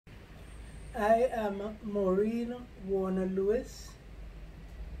I am Maureen Warner-Lewis,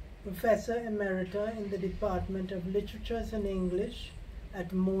 Professor Emerita in the Department of Literatures and English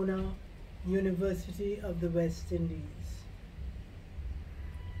at Mona, University of the West Indies.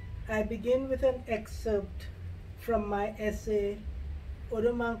 I begin with an excerpt from my essay,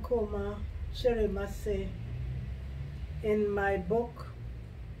 Odomankoma Cherimase, in my book,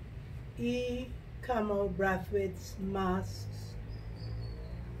 Kamau Brathwaite's Masks,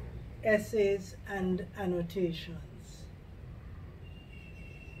 Essays and Annotations.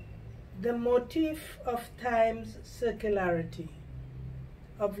 The motif of time's circularity,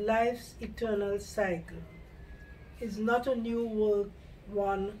 of life's eternal cycle, is not a new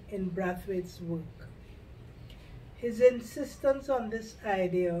one in Brathwaite's work. His insistence on this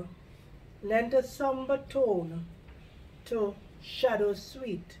idea lent a somber tone to Shadow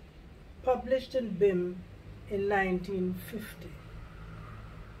Sweet, published in BIM in 1950.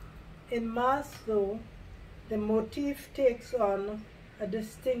 In Masks, though, the motif takes on a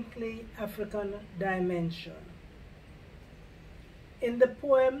distinctly African dimension. In the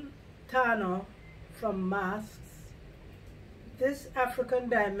poem Tano from Masks, this African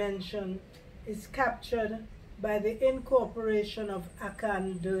dimension is captured by the incorporation of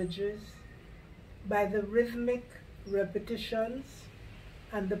Akan dirges, by the rhythmic repetitions,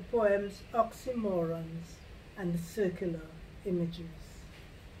 and the poem's oxymorons and circular images.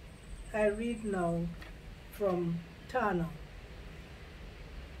 I read now from Tano.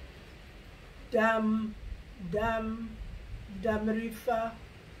 Dam, dam, damrifa,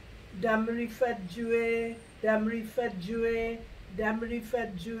 damrifa jue, damrifa jue,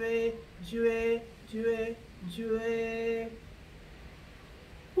 damrifa jue, jue, jue, jue.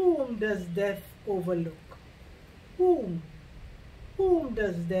 Whom does death overlook? Whom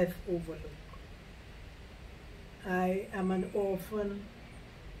does death overlook? I am an orphan,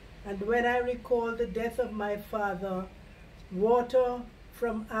 and when I recall the death of my father, water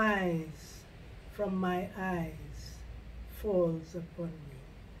from my eyes, falls upon me.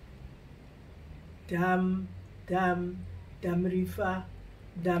 Dam, dam, damrifa,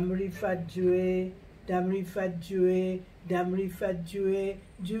 damrifa jue, damrifa jue, damrifa jue,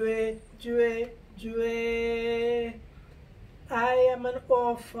 jue, jue, jue. I am an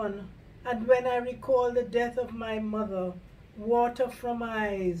orphan, and when I recall the death of my mother, water from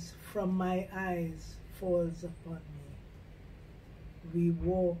my eyes falls upon me. We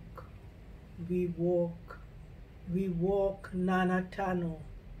walk, we walk, we walk, Nana Tano,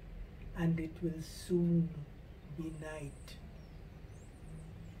 and it will soon be night.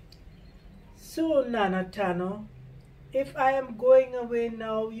 So, Nana Tano, if I am going away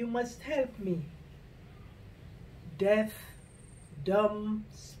now, you must help me. Death, dumb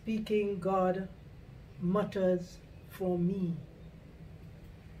speaking God, mutters for me.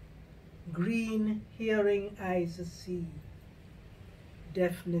 Green hearing eyes see,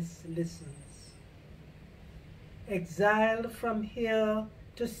 deafness listens. Exiled from here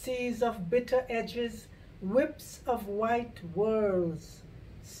to seas of bitter edges, whips of white whirls,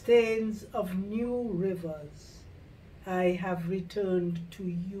 stains of new rivers, I have returned to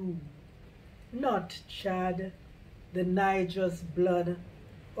you. Not Chad, the Niger's blood,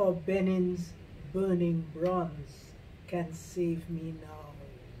 or Benin's burning bronze can save me now.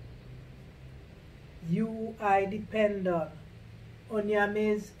 You I depend on,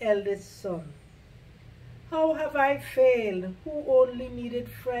 Onyame's eldest son. How have I failed, who only needed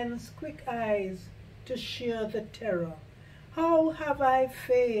friends' quick eyes to shear the terror? How have I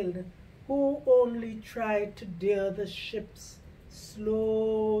failed, who only tried to dare the ship's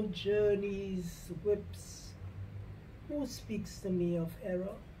slow journey's whips? Who speaks to me of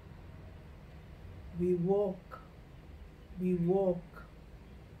error? We walk, we walk,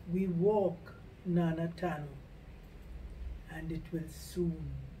 we walk, Nana Tano, and it will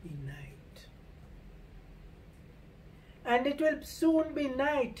soon be night. And it will soon be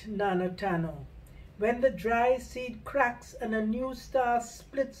night, Nana Tano, when the dry seed cracks and a new star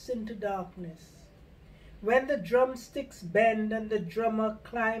splits into darkness, when the drumsticks bend and the drummer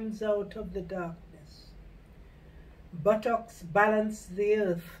climbs out of the darkness. Buttocks balance the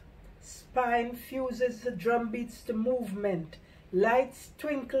earth, spine fuses the drumbeats to movement, lights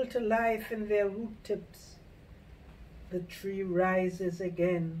twinkle to life in their root tips. The tree rises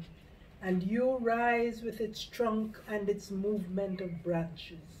again, and you rise with its trunk and its movement of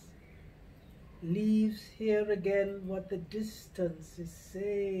branches. Leaves hear again what the distance is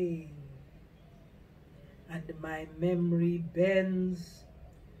saying, and my memory bends,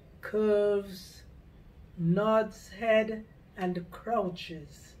 curves, nods head and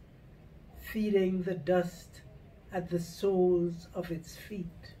crouches, feeding the dust at the soles of its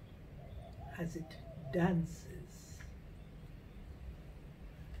feet. as it dances.